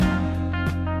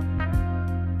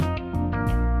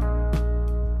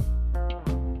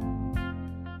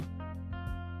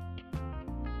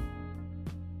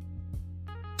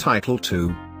Title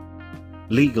 2.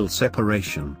 Legal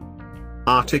separation.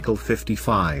 Article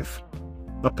 55.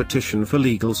 A petition for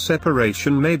legal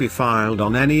separation may be filed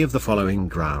on any of the following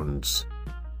grounds.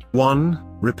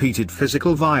 1. Repeated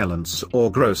physical violence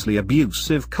or grossly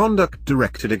abusive conduct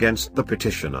directed against the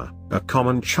petitioner, a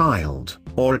common child,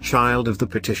 or a child of the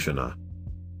petitioner.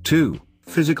 2.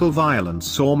 Physical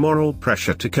violence or moral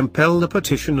pressure to compel the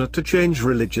petitioner to change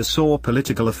religious or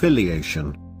political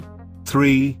affiliation.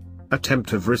 3.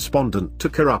 Attempt of respondent to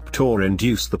corrupt or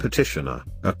induce the petitioner,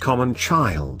 a common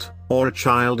child, or a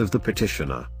child of the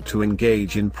petitioner, to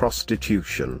engage in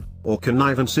prostitution, or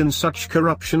connivance in such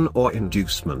corruption or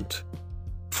inducement.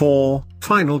 4.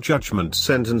 Final judgment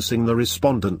sentencing the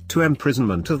respondent to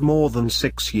imprisonment of more than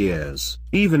 6 years,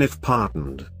 even if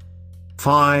pardoned.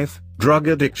 5. Drug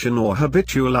addiction or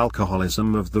habitual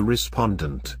alcoholism of the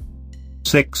respondent.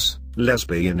 6.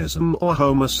 Lesbianism or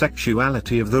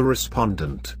homosexuality of the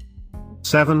respondent.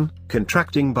 7.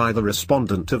 Contracting by the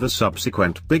respondent of a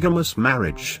subsequent bigamous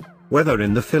marriage, whether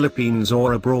in the Philippines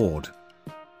or abroad.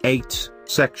 8.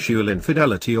 Sexual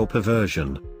infidelity or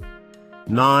perversion.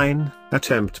 9.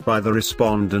 Attempt by the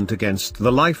respondent against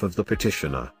the life of the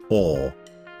petitioner, or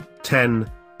 10.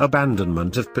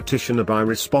 Abandonment of petitioner by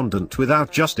respondent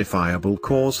without justifiable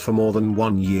cause for more than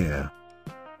 1 year.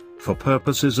 For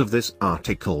purposes of this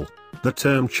article, the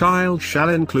term child shall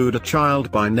include a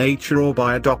child by nature or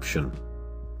by adoption.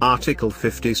 Article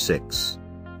 56.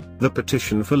 The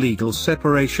petition for legal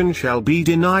separation shall be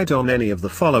denied on any of the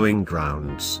following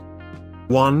grounds.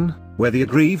 1. Where the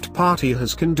aggrieved party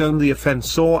has condoned the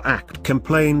offence or act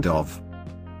complained of.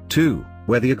 2.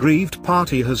 Where the aggrieved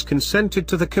party has consented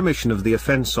to the commission of the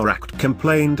offence or act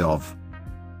complained of.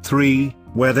 3.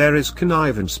 Where there is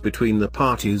connivance between the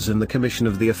parties in the commission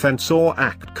of the offence or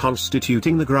act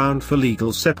constituting the ground for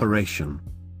legal separation.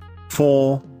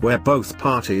 4. Where both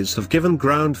parties have given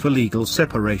ground for legal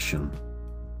separation.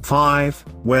 5.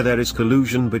 Where there is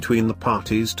collusion between the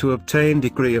parties to obtain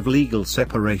decree of legal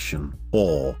separation,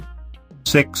 or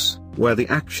 6. Where the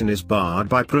action is barred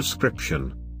by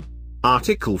prescription.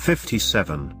 Article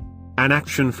 57. An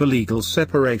action for legal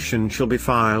separation shall be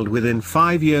filed within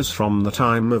 5 years from the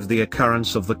time of the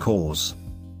occurrence of the cause.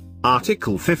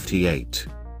 Article 58.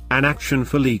 An action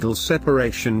for legal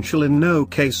separation shall in no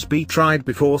case be tried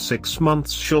before 6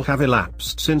 months shall have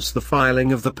elapsed since the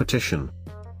filing of the petition.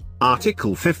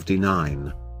 Article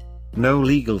 59. No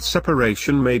legal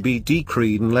separation may be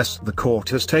decreed unless the court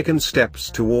has taken steps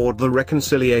toward the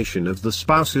reconciliation of the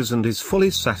spouses and is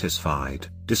fully satisfied,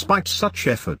 despite such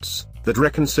efforts, that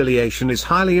reconciliation is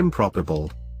highly improbable.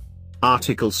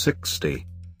 Article 60.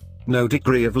 No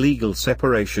decree of legal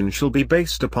separation shall be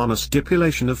based upon a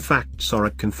stipulation of facts or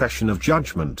a confession of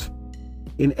judgment.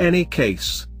 In any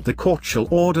case, the court shall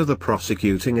order the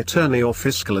prosecuting attorney or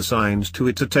fiscal assigned to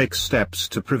it to take steps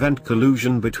to prevent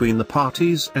collusion between the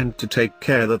parties and to take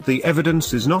care that the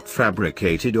evidence is not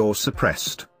fabricated or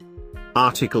suppressed.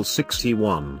 Article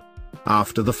 61.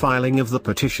 After the filing of the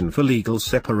petition for legal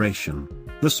separation,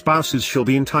 the spouses shall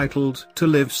be entitled to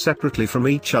live separately from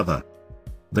each other.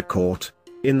 The court,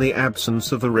 in the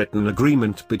absence of a written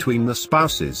agreement between the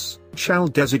spouses, shall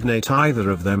designate either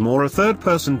of them or a third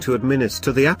person to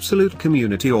administer the absolute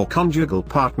community or conjugal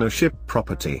partnership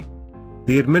property.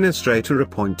 The administrator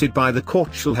appointed by the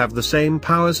court shall have the same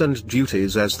powers and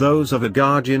duties as those of a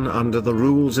guardian under the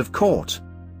rules of court.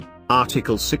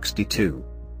 Article 62.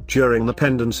 During the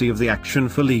pendency of the action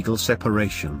for legal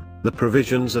separation, the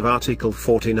provisions of Article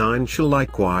 49 shall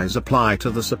likewise apply to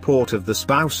the support of the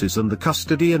spouses and the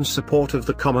custody and support of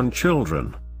the common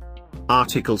children.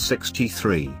 Article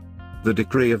 63. The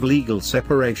decree of legal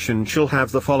separation shall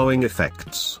have the following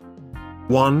effects.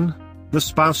 1. The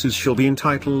spouses shall be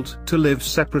entitled to live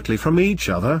separately from each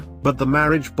other, but the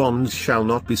marriage bonds shall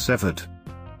not be severed.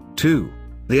 2.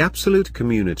 The absolute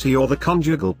community or the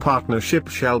conjugal partnership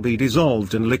shall be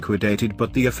dissolved and liquidated,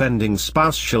 but the offending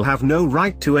spouse shall have no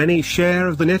right to any share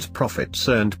of the net profits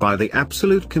earned by the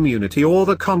absolute community or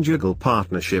the conjugal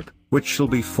partnership, which shall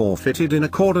be forfeited in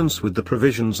accordance with the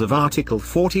provisions of Article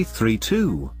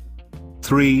 43(2).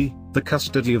 3. The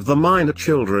custody of the minor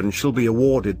children shall be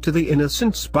awarded to the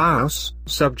innocent spouse,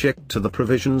 subject to the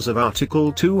provisions of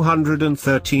Article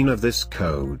 213 of this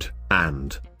Code,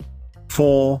 and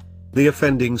 4. The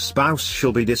offending spouse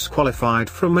shall be disqualified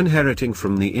from inheriting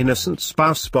from the innocent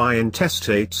spouse by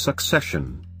intestate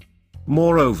succession.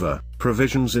 Moreover,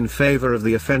 provisions in favor of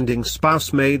the offending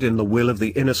spouse made in the will of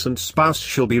the innocent spouse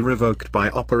shall be revoked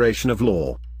by operation of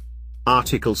law.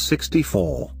 Article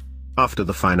 64. After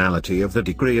the finality of the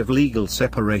decree of legal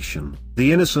separation,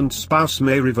 the innocent spouse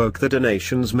may revoke the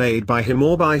donations made by him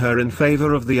or by her in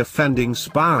favor of the offending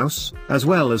spouse, as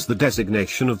well as the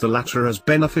designation of the latter as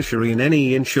beneficiary in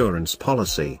any insurance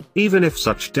policy, even if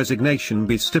such designation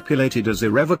be stipulated as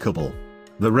irrevocable.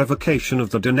 The revocation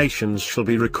of the donations shall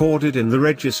be recorded in the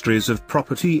registries of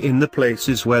property in the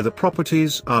places where the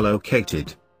properties are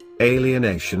located.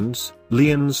 Alienations,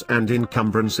 liens and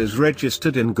encumbrances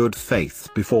registered in good faith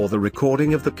before the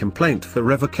recording of the complaint for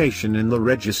revocation in the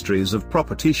registries of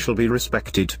property shall be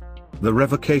respected. The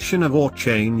revocation of or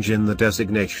change in the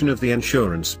designation of the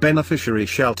insurance beneficiary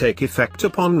shall take effect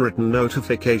upon written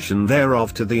notification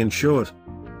thereof to the insured.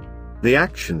 The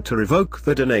action to revoke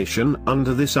the donation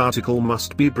under this article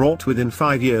must be brought within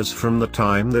 5 years from the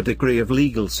time the decree of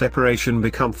legal separation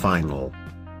become final.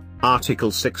 Article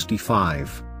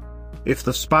 65. If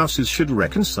the spouses should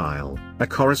reconcile, a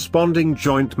corresponding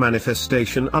joint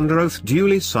manifestation under oath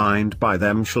duly signed by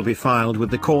them shall be filed with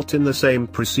the court in the same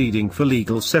proceeding for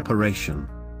legal separation.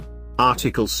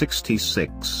 Article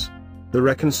 66. The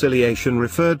reconciliation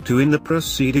referred to in the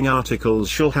preceding articles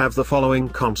shall have the following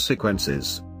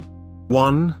consequences.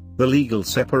 1. The legal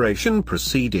separation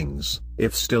proceedings,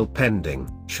 if still pending,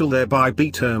 shall thereby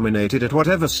be terminated at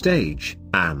whatever stage,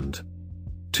 and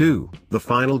 2. The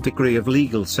final decree of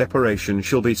legal separation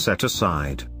shall be set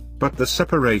aside, but the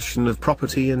separation of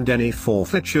property and any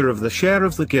forfeiture of the share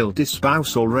of the guilty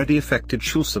spouse already effected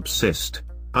shall subsist,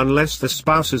 unless the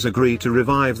spouses agree to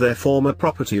revive their former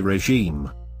property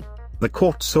regime. The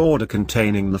court's order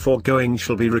containing the foregoing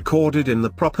shall be recorded in the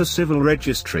proper civil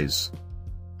registries.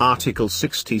 Article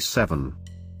 67.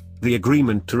 The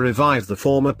agreement to revive the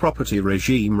former property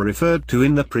regime referred to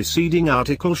in the preceding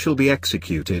article shall be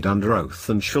executed under oath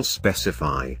and shall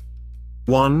specify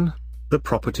 1. The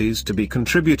properties to be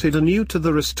contributed anew to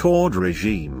the restored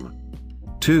regime.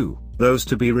 2. Those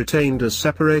to be retained as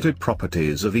separated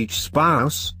properties of each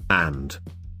spouse, and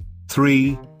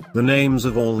 3. The names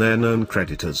of all their known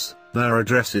creditors, their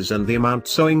addresses and the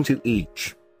amounts owing to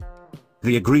each.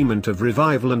 The agreement of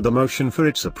revival and the motion for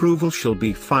its approval shall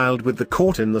be filed with the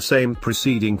court in the same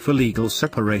proceeding for legal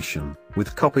separation,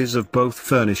 with copies of both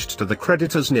furnished to the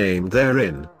creditors named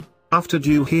therein. After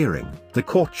due hearing, the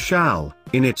court shall,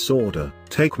 in its order,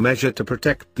 take measure to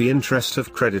protect the interest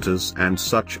of creditors, and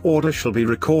such order shall be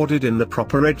recorded in the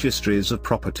proper registries of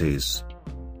properties.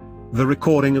 The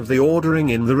recording of the ordering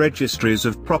in the registries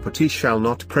of property shall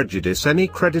not prejudice any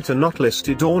creditor not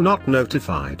listed or not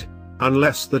notified,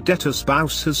 unless the debtor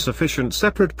spouse has sufficient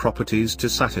separate properties to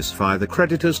satisfy the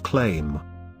creditor's claim.